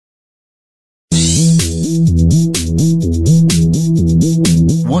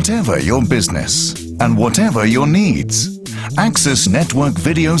Whatever your business and whatever your needs, Access Network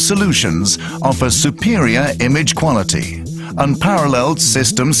Video Solutions offer superior image quality, unparalleled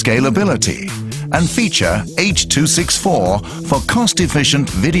system scalability, and feature H.264 for cost-efficient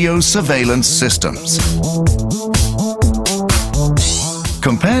video surveillance systems.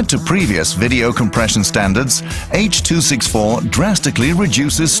 Compared to previous video compression standards, H.264 drastically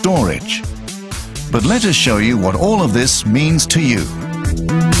reduces storage. But let us show you what all of this means to you.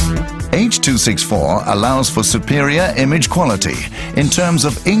 H.264 allows for superior image quality in terms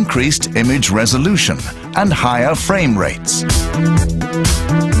of increased image resolution and higher frame rates.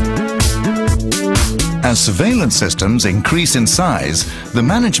 As surveillance systems increase in size, the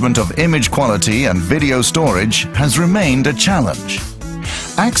management of image quality and video storage has remained a challenge.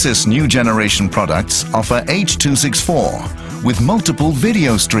 Access new generation products offer H.264 with multiple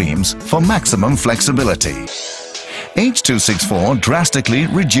video streams for maximum flexibility. H.264 drastically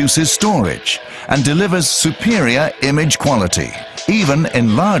reduces storage and delivers superior image quality, even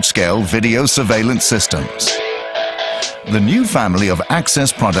in large-scale video surveillance systems. The new family of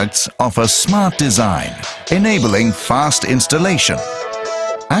Access products offers smart design, enabling fast installation.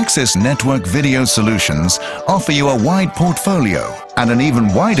 Access Network Video Solutions offer you a wide portfolio and an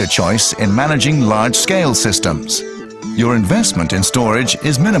even wider choice in managing large-scale systems. Your investment in storage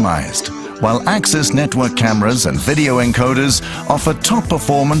is minimized, while Access Network cameras and video encoders offer top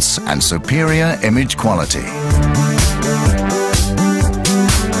performance and superior image quality.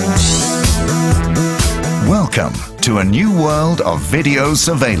 Welcome to a new world of video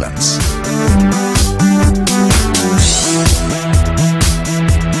surveillance.